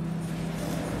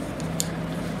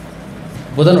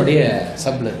புதனுடைய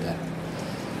சப்ல இருக்கார்.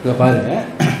 இப்போ பாருங்க,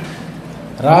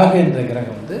 ராகு என்ற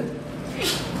கிரகம் வந்து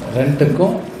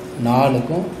 2க்கும்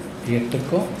 4க்கும்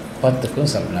 8க்கும்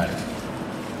 10க்கும் சப்ளாடு.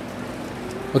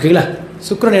 ஓகேங்களா?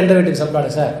 சுக்கிரன் எந்த வீட்டுக்கு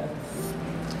சப்ளாடு சார்?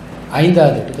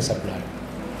 5வது வீட்டுக்கு சப்ளாடு.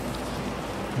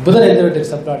 புதன் எந்த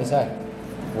வீட்டுக்கு சப்ளாடு சார்?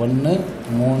 1,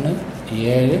 3,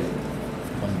 7,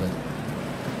 9.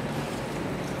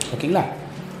 ஓகேங்களா?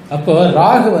 அப்போ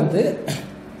ராகு வந்து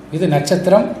இது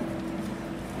நட்சத்திரம்,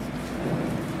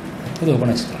 இது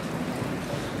உபநட்சத்திரம்.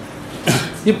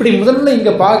 இப்படி முதல்ல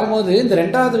இங்கே பார்க்கும்போது இந்த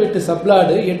 2வது வீட்டு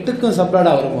சப்ளாடு 8க்கும்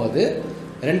சப்ளாடாக வரும்போது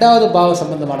 2வது பாவ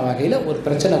சம்பந்தமான வகையில் ஒரு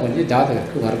பிரச்சனை கொஞ்சம்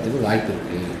ஜாதகத்துக்கு வரத்துக்கு வாய்ப்பு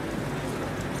இருக்குது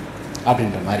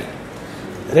அப்படின்ற மாதிரி.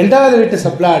 2வது வீட்டு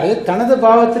சப்ளாடு தனது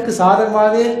பாவத்துக்கு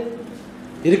சாதகமாகவே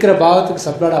இருக்கிற பாவத்துக்கு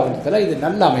சப்ளாடாக வந்ததில் இது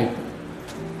நல்ல அமைப்பு.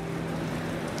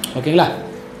 ஓகேங்களா?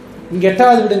 இங்கே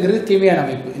 8வது வீடுங்கிறது தீமையான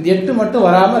அமைப்பு. இந்த 8 மட்டும்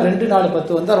வராமல் 2, 4,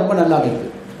 10 வந்தால் ரொம்ப நல்ல அமைப்பு.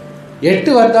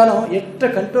 8 வந்தாலும் 8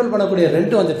 கண்ட்ரோல் பண்ணக்கூடிய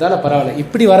 2 வந்துட்டால பரவாயில்ல.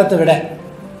 இப்படி வரத்தை விட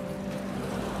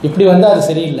இப்படி வந்தால் அது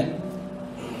சரியில்லை,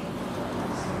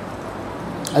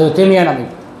 அது ஒரு தீமையான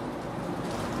அமைப்பு.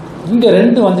 இங்கே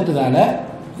 2 வந்துட்டதால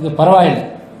இது பரவாயில்லை.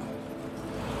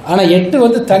 ஆனால் 8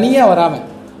 வந்து தனியாக வராமல்,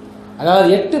 அதாவது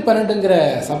 8, 12ங்கிற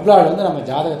சப்ளாடு வந்து நம்ம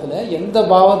ஜாதகத்தில் எந்த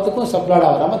பாவத்துக்கும்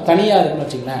சப்ளாடாக வராமல் தனியாக இருக்குன்னு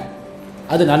வச்சுங்களேன்,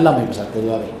 அது நல்ல அமைப்பு சார்.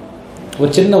 பொதுவாகவே ஒரு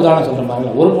சின்ன உதாரணம் சொல்கிற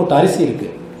மாதிரில, ஒரு மூட்டை அரிசி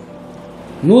இருக்குது,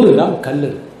 100 கிராம் கல்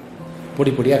இருக்குது,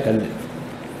 பொடி பொடியாக கல்.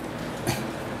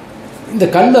 இந்த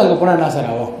கல் அங்கே போனால் என்ன சார்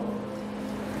ஆகும்?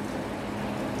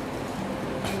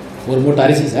 ஒரு மூட்டை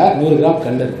அரிசி சார், 100 கிராம்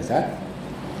கல் இருக்குது சார்.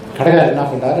 கடைக்காரர் என்ன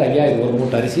பண்ணுறாரு, ஐயா இது ஒரு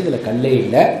மூட்டை அரிசி, இதில் கல்லே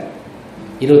இல்லை,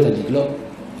 25 கிலோ,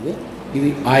 இது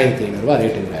 1500 ரூபா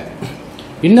ரேட்டுங்கிறாரு.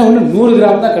 இன்னொன்று 100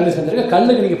 கிராம் தான் கல் சேர்ந்துருக்கு,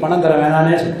 கல்லுக்கு நீங்கள் பணம் தர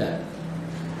வேணானே சொல்லிட்டார்.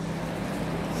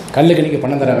 கல்லுக்கு நீங்கள்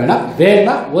பணம் தர வேணாம்,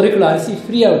 வேணும்னா 1 கிலோ அரிசி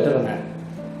ஃப்ரீயாக விட்டுறேன்,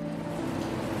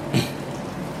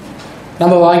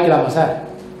 நம்ம வாங்கிக்கலாமா சார்?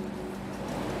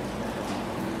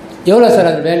 எவ்வளோ சார்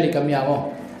அது வேல்யூ கம்மியாகும்?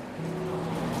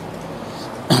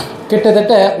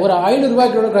 கிட்டத்தட்ட ஒரு 500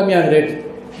 ரூபாய்க்கு கம்மியாகும் ரேட்டு.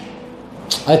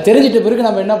 அது தெரிஞ்சிட்ட பிறகு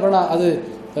நம்ம என்ன பண்ணலாம், அது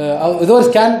ஏதோ ஒரு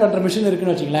ஸ்கேன் பண்ணுற மிஷின்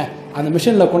இருக்குதுன்னு வச்சுக்கலேன், அந்த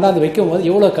மிஷினில் கொண்டாந்து வைக்கும் போது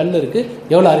எவ்வளோ கல் இருக்குது,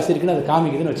 எவ்வளோ அரிசி இருக்குன்னு அது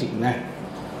காமிக்குதுன்னு வச்சுக்கோங்களேன்.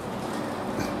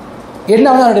 என்ன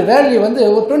வந்து அதனுடைய வேல்யூ வந்து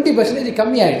ஒரு 20%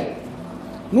 கம்மியாகிடும்.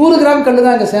 100 கிராம் கல்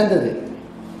தான் அங்கே சேர்ந்தது,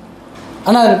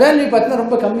 ஆனால் அது வேல்யூ பார்த்தீங்கன்னா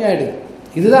ரொம்ப கம்மியாகிடுது.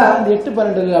 இதுதான் அந்த 8,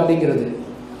 12 அப்படிங்கிறது.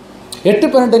 8,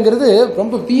 12ங்கிறது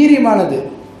ரொம்ப வீரியமானது.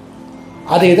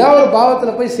 அது ஏதாவது ஒரு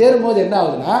பாவத்தில் போய் சேரும்போது என்ன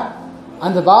ஆகுதுன்னா,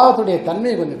 அந்த பாவத்துடைய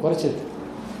தன்மையை கொஞ்சம் குறைச்சிது.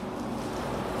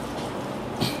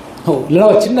 இல்லைன்னா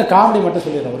ஒரு சின்ன காமெடி மட்டும்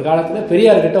சொல்லிடுறேன். ஒரு காலத்தில்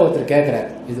பெரியார்கிட்ட ஒருத்தர் கேட்குறார்,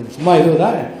 இது சும்மா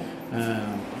இதுதான்,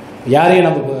 யாரையும்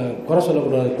நம்ம குறை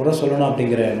சொல்லக்கூடாது, குறை சொல்லணும்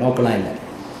அப்படிங்கிற நோக்கெல்லாம் இல்லை,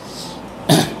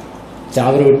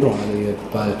 அவரை விட்டுருவோம்,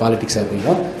 அது பாலிட்டிக்ஸ்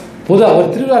அப்படிங்கிறோம். பொதுவாக ஒரு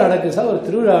திருவிழா நடக்குது சார், ஒரு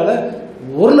திருவிழாவில்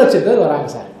 1 லட்சம் பேர் வராங்க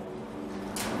சார்.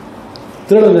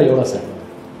 திருவிழா எவ்வளோ சார்?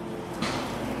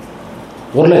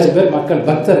 1 லட்சம் பேர் மக்கள்,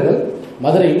 பக்தர்கள்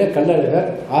மதுரையில் கள்ளழகர்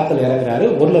ஆற்றுல இறங்குறாரு,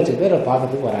 1 லட்சம் பேர்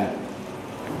பார்க்கறதுக்கு வராங்க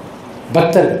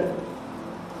பக்தர்கள்.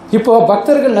 இப்போ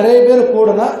பக்தர்கள் நிறைய பேர்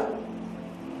கூடனா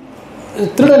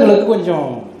திருடங்களுக்கு கொஞ்சம்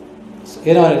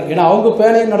ஏன்னா அவங்க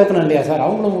வேலையும் நடக்கணும் இல்லையா சார்,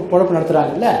 அவங்களும் பொழப்பு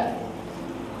நடத்துகிறாங்கல்ல,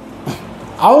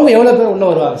 அவங்க எவ்வளோ பேர் உள்ளே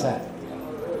வருவாங்க சார்?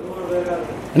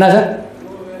 என்ன சார்?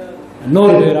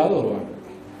 100 பேராவது வருவாங்க.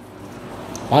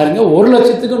 பாருங்க, 1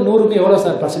 லட்சத்துக்கு 100க்கு எவ்வளோ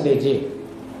சார் பர்சன்டேஜ்?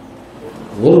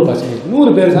 1%.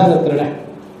 100 பேர் தான் அந்த திருடன்.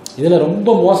 இதில்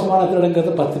ரொம்ப மோசமான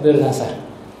திருடங்கிறது 10 பேர் தான் சார்.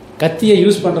 கத்தியை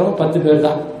யூஸ் பண்ணுறவங்க 10 பேர்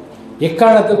தான்.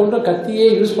 எக்காரணத்தை கொண்டு கத்தியே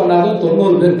யூஸ் பண்ணாலும்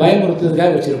 90 பேர்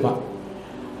பயமுறுத்துறதுக்காக வச்சுருப்பான்.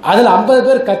 அதில் 50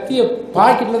 பேர் கத்தியை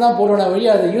பாக்கெட்டில் தான் போடுவோட வழி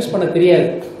அதை யூஸ் பண்ண தெரியாது.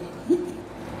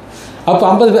 அப்போ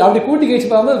 50 பேர் அப்படி கூட்டி கழிச்சு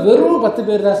பார்க்கும்போது வெறும் 10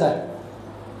 பேர் தான் சார்.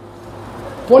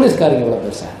 போலீஸ்காரங்க எவ்வளோ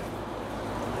பேர் சார்?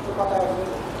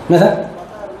 என்ன சார்?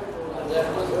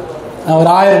 ஒரு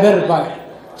 1000 பேர் இருப்பாங்க.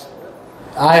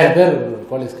 1000 பேர்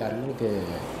போலீஸ்காரங்களுக்கு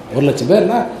 1 லட்சம்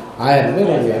பேர்னா 1000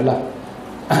 பேர் எல்லாம்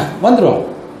வந்துடுவாங்க.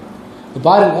 இப்போ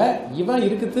பாருங்கள், இவன்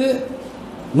இருக்குது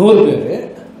 100 பேர்,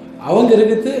 அவங்க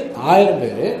இருக்குது 1000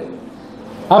 பேர்.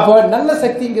 அப்போ நல்ல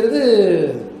சக்திங்கிறது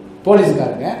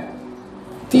போலீஸ்காரங்க,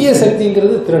 தீய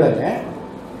சக்திங்கிறது திருடங்க,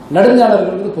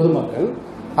 நடுஞ்சாளர்கள் பொதுமக்கள்.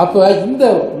 அப்போ இந்த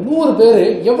 100 பேர்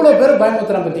எவ்வளோ பேர்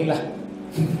பயமுறுத்துறான் பார்த்தீங்களா?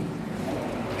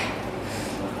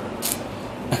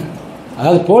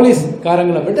 அதாவது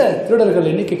போலீஸ்காரங்களை விட திருடர்கள்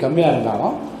எண்ணிக்கை கம்மியாக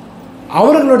இருந்தாலும்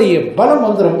அவர்களுடைய பலம்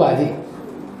வந்து ரொம்ப அதிகம்.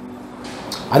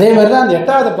 அதே மாதிரி தான் அந்த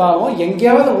 8வது பாவம்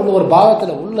எங்கேயாவது உள்ள ஒரு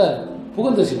பாவத்தில் உள்ள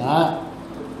புகுந்துச்சுன்னா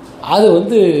அது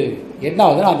வந்து என்ன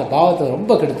ஆகுதுன்னா அந்த பாவத்தை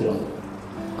ரொம்ப கெடுத்துருவாங்க.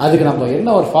 அதுக்கு நம்ம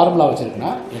என்ன ஒரு ஃபார்முலா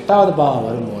வச்சுருக்கோன்னா, 8வது பாவம்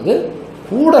வரும்போது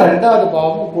கூட 2வது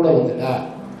பாவமும் கூட வந்துட்டா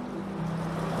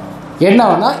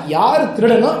என்னன்னா, யார்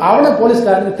திருடனும் அவனை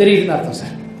போலீஸ்காரனுக்கு தெரியுதுன்னு அர்த்தம்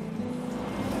சார்.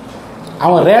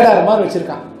 அவன் ரேடார் மாதிரி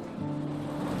வச்சுருக்கான்.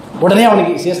 உடனே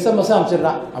அவனுக்கு எஸ்எம்எஸ்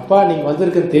அனுப்பிச்சிடுறான், அப்பா நீங்கள்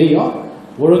வந்திருக்குன்னு தெரியும்,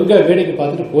 ஒழுங்காக வேடிக்கை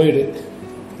பார்த்துட்டு போயிடு.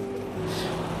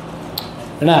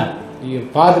 ஏன்னா நீ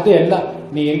பார்த்துட்டு எல்லாம்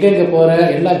நீ எங்கெங்கே போகிற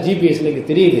எல்லாம் ஜிபிஎஸ்ல இங்கே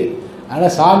தெரியுது.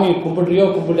 ஆனால் சாமி கும்பிட்றியோ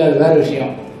கும்பிட்டு அது வேறு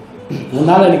விஷயம்.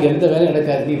 உன்னால் எனக்கு எந்த வேலையும்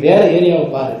நடக்காது, நீ வேறு ஏரியாவை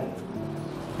பாரு.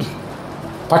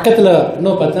 பக்கத்தில்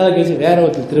இன்னும் 10 நாள் கழிச்சு வேற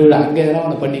ஒருத்தர் திருவிழா, அங்கே எதனா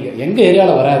ஒன்று பண்ணிக்க. எங்கள்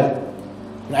ஏரியாவில் வராது,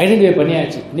 ஐடென்டிஃபை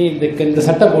பண்ணியாச்சு. நீ இந்த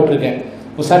சட்டை போட்டிருக்க,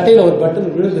 உன் சட்டையில் ஒரு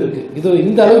பட்டன் விழுந்துருக்கு, இது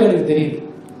இந்த அளவுக்கு எனக்கு தெரியுது.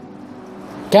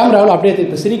 கேமராவில் அப்படியே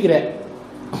இப்போ சிரிக்கிற,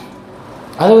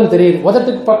 அதுவும் தெரியுது.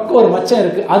 உதட்டுக்கு பக்கம் ஒரு மச்சம்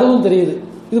இருக்குது, அதுவும் தெரியுது.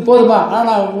 இது போதுமா? ஆனால்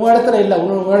நான் உங்கள் இடத்துல இல்லை,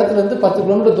 உங்கள் இடத்துலேருந்து 10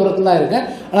 கிலோமீட்டர் தூரத்தில் தான் இருக்கேன்.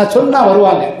 ஆனால் சொன்னால்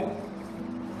வருவாங்க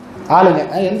ஆளுங்க,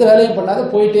 எந்த வேலையும் பண்ணாத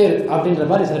போயிட்டே இருக்கு அப்படின்ற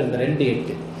மாதிரி சார் இந்த 2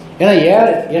 8. ஏன்னா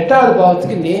 8வது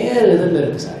பாவத்துக்கு நேர் எதிரில்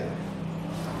இருக்குது சார்.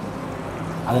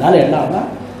 அதனால என்ன ஆகுனா,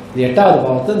 இது 8வது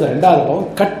பாவத்தை இந்த 2வது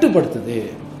பாவம் கட்டுப்படுத்துது.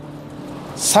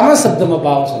 சமசப்தம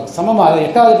பாவம் சொல்லுவோம். சமமாக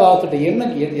 8வது பாவத்துடைய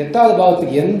எண்ணுக்கு 8வது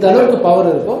பாவத்துக்கு எந்த அளவுக்கு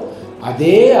பவர் இருக்கோ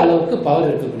அதே அளவுக்கு பவர்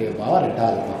இருக்கக்கூடிய பாவம்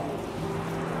 2வது பாவம்.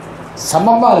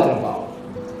 சமமாக இருக்கிற பாவம்.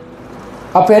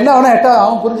 அப்போ என்ன ஆகுனா, 8வது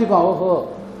அவன் புரிஞ்சுக்குவான், ஓஹோ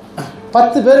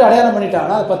 10 பேர் அடையாளம்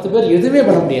பண்ணிட்டாங்கன்னா 10 பேர் எதுவுமே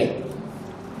பண்ண முடியாது,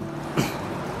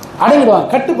 அடங்கிடுவாங்க.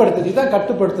 கட்டுப்படுத்துது, இதுதான்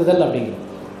கட்டுப்படுத்துதல் அப்படிங்கிறது.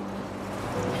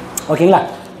 ஓகேங்களா?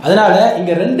 அதனால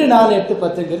இங்கே 2 4 8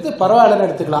 10ங்கிறது பரவாயில்லன்னு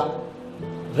எடுத்துக்கலாம்.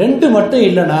 2 மட்டும்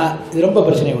இல்லைன்னா இது ரொம்ப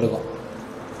பிரச்சனை கொடுக்கும்.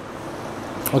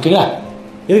 ஓகேங்களா?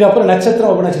 இதுக்கப்புறம்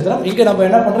நட்சத்திரம் உபநட்சத்திரம். இங்கே நம்ம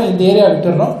என்ன பண்ணுறோம், இந்த ஏரியா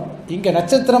விட்டுடுறோம். இங்கே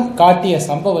நட்சத்திரம் காட்டிய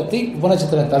சம்பவத்தை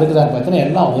உபநட்சத்திரம் தடுக்குதான்னு பார்த்தீங்கன்னா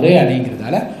எல்லாம் ஒரே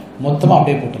அணிங்கிறதால மொத்தமாக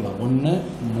அப்படியே போட்டுடலாம். 1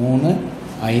 3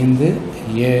 5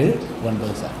 7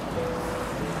 9 சார்.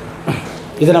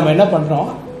 இதை நம்ம என்ன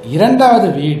பண்ணுறோம், 2வது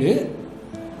வீடு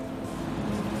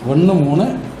 1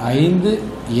 3 5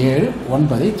 7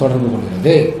 9 தொடர்பு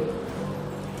கொள்கிறது.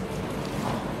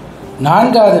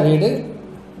 4வது வீடு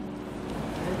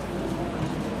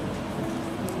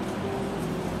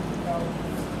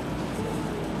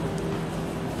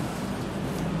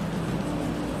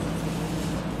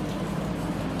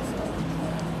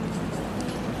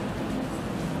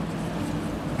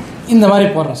இந்த மாதிரி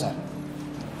போடுறோம் சார்.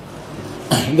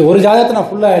 இந்த ஒரு ஜாதகத்தை நான்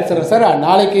ஃபுல்லாக எடுத்துறேன் சார்.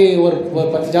 நாளைக்கு ஒரு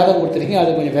 10 ஜாதகம் கொடுத்துருக்கீங்க,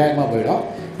 அது கொஞ்சம் வேகமாக போயிடும்.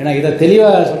 ஏன்னா இதை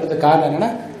தெளிவாக சொல்கிறதுக்கு காரணம் என்னென்னா,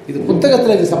 இது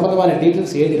புத்தகத்தில் இது சம்மந்தமான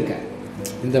டீட்டெயில்ஸ் எழுதியிருக்கேன்.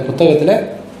 இந்த புத்தகத்தில்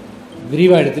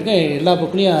விரிவாக எடுத்துருக்கேன். எல்லா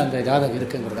புக்லேயும் அந்த ஜாதகம்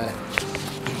இருக்குங்கிறதால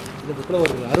இந்த புக்கில்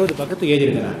ஒரு 60 பக்கத்துக்கு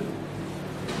எழுதியிருக்கேன். நான்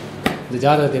இந்த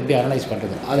ஜாதகத்தை எப்படி அனலைஸ்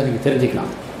பண்ணுறது அதை நீங்கள்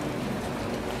தெரிஞ்சுக்கலாம்.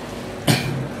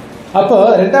 அப்போ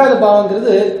 2வது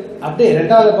பாவங்கிறது அப்படியே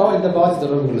 2வது பாவம் இந்த பாவத்தை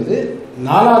தொடர்பு கொள்ளுது,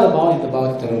 4வது பாவம் இந்த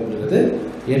பாவத்தை தொடர்பு கொள்ளுது,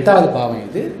 8வது பாவம்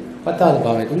இது, 10வது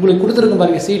பாவம் இது. உங்களுக்கு கொடுத்துருக்கும்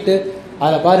பாருங்கள் சீட்டு,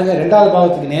 அதில் பாருங்கள் 2வது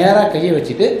பாவத்துக்கு நேராக கையை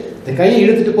வச்சுட்டு இந்த கையை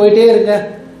இழுத்துட்டு போயிட்டே இருங்க.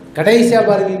 கடைசியாக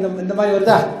பாருங்கள் இந்த மாதிரி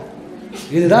வருதா,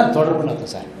 இதுதான் தொடர்புன்னு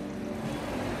அர்த்தம் சார்.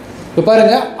 இப்போ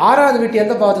பாருங்கள் 6வது வீட்டு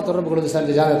எந்த பாவத்தை தொடர்பு கொள்ளுது சார்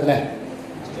இந்த ஜாதகத்தில்?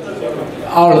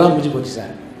 அவ்வளோதான் முடிஞ்சு போச்சு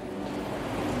சார்.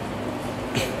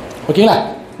 ஓகேங்களா?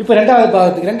 இப்போ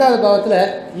 2வது பாவத்தில்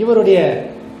இவருடைய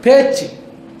பேச்சு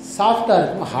சாஃப்டாக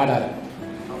இருக்குமா ஹார்டாக இருக்கும்?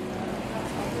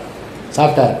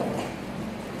 சாஃப்டாக இருக்கும்.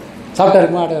 சாஃப்டாக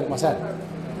இருக்குமா ஹார்டாக இருக்குமா சார்?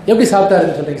 எப்படி சாஃப்டாக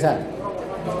இருக்குன்னு சொல்கிறீங்க சார்?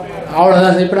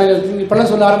 அவ்வளோதான் சார். இப்போ நாங்கள்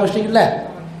இப்போலாம் சொல்ல ஆரம்பிச்சிட்டிங்கல்ல.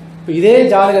 இப்போ இதே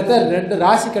ஜாதகத்தை 2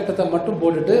 ராசி கட்டத்தை மட்டும்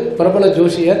போட்டுட்டு பிரபல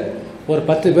ஜோசியர் ஒரு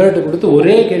 10 பேர்கிட்ட கொடுத்து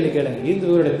ஒரே கேள்வி கேளுங்க,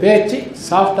 இவருடைய பேச்சு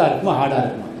சாஃப்டாக இருக்குமா ஹார்டாக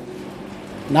இருக்குமா?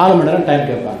 4 மணி நேரம் டைம்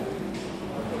கேட்பாங்க.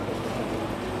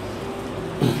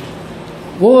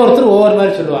 ஒவ்வொருத்தரும் ஒவ்வொரு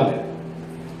மாதிரி சொல்லுவாங்களே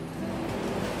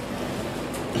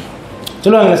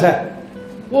சார்.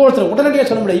 ஒவ்வொருத்தரும் உடனடியாக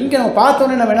சொல்ல முடியாது. இங்கே நம்ம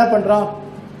பார்த்தோன்னே நம்ம என்ன பண்ணுறோம்,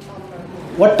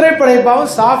 ஒற்றைப்படை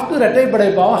பாவம் சாஃப்ட்டு, இரட்டைப்படை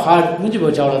பாவம் ஹார்டு, முடிஞ்சு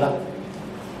போச்சு, அவ்வளோதான்.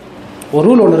 ஒரு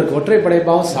ரூல் ஒன்று இருக்குது, ஒற்றைப்படை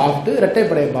பாவம் சாஃப்ட்டு,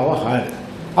 இரட்டைப்படை பாவம் ஹார்டு.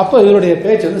 அப்போ இவருடைய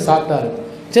பேச்சு வந்து சாஃப்டாக இருக்கும்.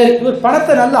 சரி, இவர்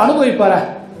பணத்தை நல்லா அனுபவிப்பாரா?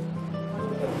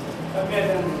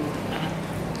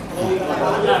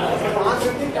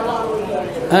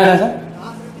 சார்,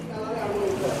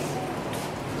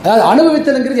 அதாவது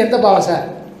அனுபவித்தலுங்கிறது எந்த பாவம் சார்?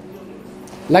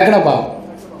 லக்ன பாவம்.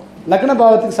 லக்ன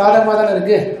பாவத்துக்கு சாதகமாக தானே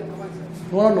இருக்கு.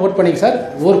 நோட் பண்ணிங்க சார்.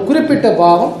 ஒரு குறிப்பிட்ட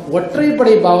பாவம்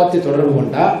ஒற்றைப்படை பாவத்தை தொடர்பு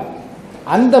கொண்டால்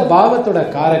அந்த பாவத்தோட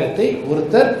காரகத்தை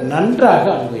ஒருத்தர் நன்றாக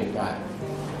அனுபவிப்பார்.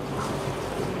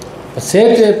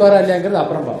 சேர்த்து வைப்பாரா இல்லையாங்கிறது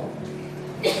அப்புறம் பாவம்.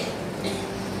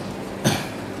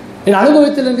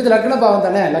 அனுபவித்தலுங்கிறது லக்ன பாவம்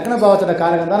தானே. லக்ன பாவத்தோட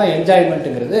காரகம் தானே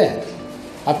என்ஜாய்மெண்ட்டுங்கிறது.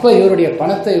 அப்போ இவருடைய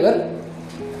பணத்தை இவர்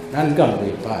நன்கு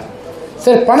அனுபவிப்பார்.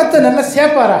 சரி, பணத்தை நல்லா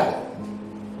சேர்ப்பாரா?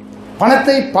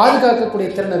 பணத்தை பாதுகாக்கக்கூடிய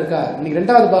திறன் இருக்கா? இன்னைக்கு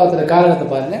 2வது பாவத்தில் காரகத்தை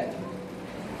பாருங்க.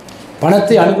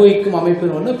 பணத்தை அனுபவிக்கும்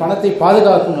அமைப்புன்னு ஒன்று, பணத்தை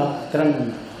பாதுகாக்கும் திறன்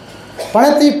ஒன்று.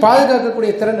 பணத்தை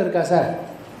பாதுகாக்கக்கூடிய திறன் இருக்கா சார்?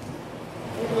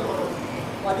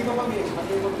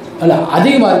 அல்ல,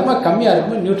 அதிகமாக இருக்குமா கம்மியாக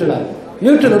இருக்குமா நியூட்ரலாக இருக்கும்?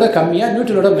 நியூட்ரலோட கம்மியா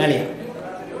நியூட்ரலோட மேலையா?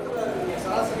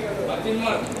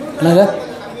 என்னங்க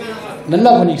நல்லா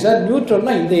பண்ணிங்க சார்.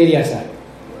 நியூட்ரல்னா இந்த ஏரியா சார்.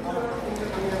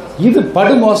 இது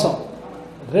படுமோசம்.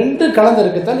 2 கலந்து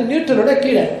இருக்குத்தானே நியூட்ரலோட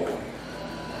கீழே.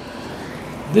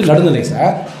 இது நடுநிலை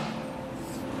சார்.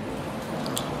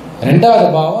 2வது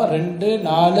பாவம் 2,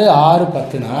 4, 6,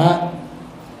 10னா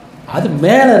அது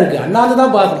மேலே இருக்கு. அண்ணாந்து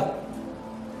தான் பார்க்கணும்.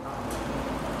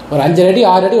 ஒரு 5 அடி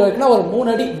 6 அடி வைக்கணும், ஒரு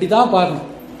 3 அடி இப்படி தான் பார்க்கணும்.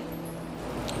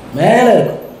 மேலே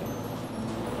இருக்கும்,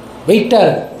 வெயிட்டாக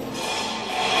இருக்கும்.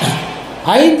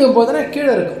 5, 9னா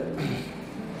கீழே இருக்கும்.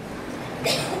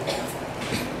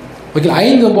 ஓகே,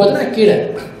 5, 9னா கீழே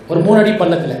ஒரு 3 அடி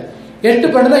பள்ளத்தில். 8,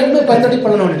 12 தான் இன்னும் 10 அடி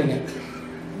பள்ளம் வந்துட்டீங்க.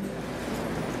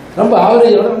 ரொம்ப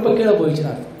ஆவரேஜோட ரொம்ப கீழே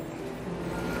போயிடுச்சுன்னா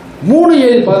 3,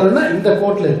 7, 11னா இந்த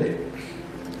கோட்டில் இருக்கு.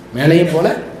 மேலேயும் போல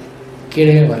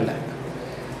கீழே வரல.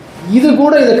 இது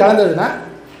கூட இது கலந்ததுன்னா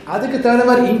அதுக்கு தகுந்த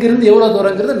மாதிரி இங்கிருந்து எவ்வளோ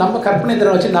தூரங்கிறது நம்ம கற்பனை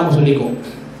திறனை வச்சு நாம் சொல்லிக்குவோம்.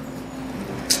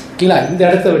 ஓகேங்களா? இந்த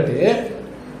இடத்த விட்டு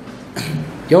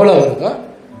எவ்வளோ வருதோ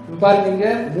இப்போ பாருங்க,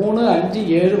 இங்கே 3, 5,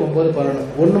 7, 9, 11.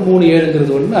 1, 3,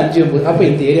 7ங்கிறது 1, 5, 9. அப்போ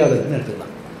இந்த ஏரியாவில் இருக்குன்னு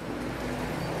எடுத்துக்கலாம்.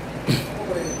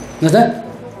 என்ன சார்?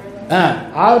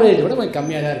 ஆவரேஜ் விட கொஞ்சம்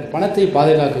கம்மியாக தான் இருக்குது. பணத்தை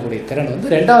பாதுகாக்கக்கூடிய திறன்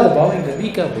வந்து 2வது பாவம் இங்கே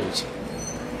வீக்காக போயிடுச்சு.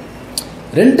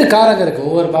 2 காரகம் இருக்குது.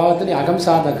 ஒவ்வொரு பாவத்துலையும் அகம்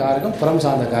சார்ந்த காரகம், புறம்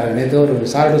சார்ந்த காரகம். நேற்று ஒரு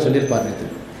சாரோடு சொல்லியிருப்பார். நேற்று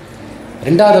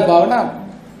 2வது பாவம்னா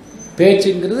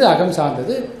பேச்சுங்கிறது அகம்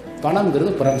சார்ந்தது,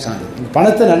 பணம்ங்கிறது புறம் சார்ந்தது. இந்த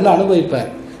பணத்தை நல்லா அனுபவிப்பார்.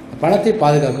 பணத்தை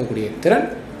பாதுகாக்கக்கூடிய திறன்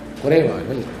குறைவாக.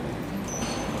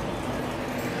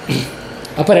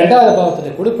 அப்போ 2வது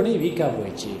பாவத்தில் கொடுப்பனை வீக்காக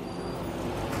போயிடுச்சு.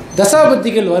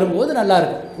 தசாபத்திகள் வரும்போது நல்லா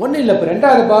இருக்கும். ஒன்றும் இல்லை. இப்போ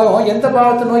 2வது பாவம் எந்த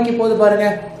பாவத்தை நோக்கி போகுது பாருங்க.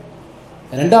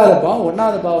 2வது பாவம்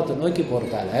 1வது பாவத்தை நோக்கி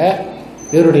போகிறதால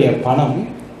இவருடைய பணம்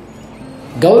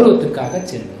கௌரவத்துக்காக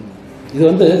செல்லும். இது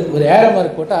வந்து ஒரு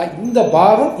ஏரமார்க் போட்டால் இந்த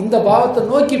பாவம் இந்த பாவத்தை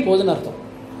நோக்கி போகுதுன்னு அர்த்தம்.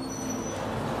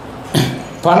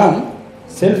 பணம்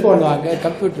செல்ஃபோன் வாங்க,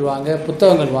 கம்ப்யூட்டர் வாங்க,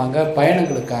 புத்தகங்கள் வாங்க,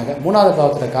 பயணங்களுக்காக 3வது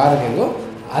பாவத்தில் காரகையோ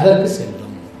அதற்கு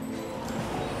செல்லும்.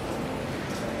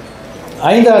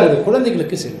 5வது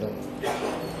குழந்தைகளுக்கு செல்லும்.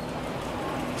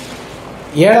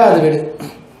 7வது வீடு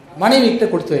மனைவிக்கிட்ட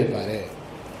கொடுத்து வைப்பார்.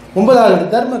 9வது வீடு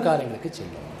தர்ம காரியங்களுக்கு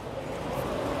செல்லும்.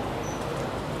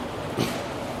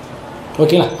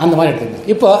 ஓகேங்களா? அந்த மாதிரி எடுத்துக்கணும்.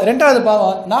 இப்போ 2வது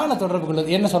பாவம் நாண தொடர்பு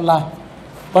கொள்வது. என்ன சொல்லலாம்?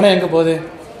 பணம் எங்கே போகுது?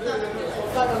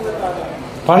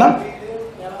 பணம்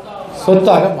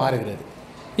சொத்தாக மாறுகிறது.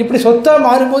 இப்படி சொத்தாக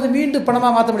மாறும்போது மீண்டும்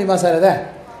பணமாக மாற்ற முடியுமா சார்? அதை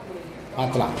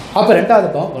மாற்றலாம். அப்போ 2வது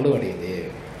பாவம் வலுவடையுது.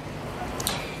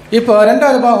 இப்போ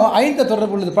 2வது பாவம் 5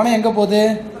 தொடர்பு உள்ளது. பணம் எங்கே போகுது?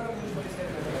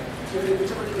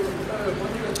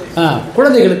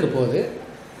 குழந்தைகளுக்கு போகுது.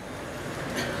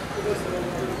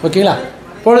 ஓகேங்களா?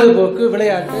 பொழுதுபோக்கு,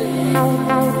 விளையாட்டு.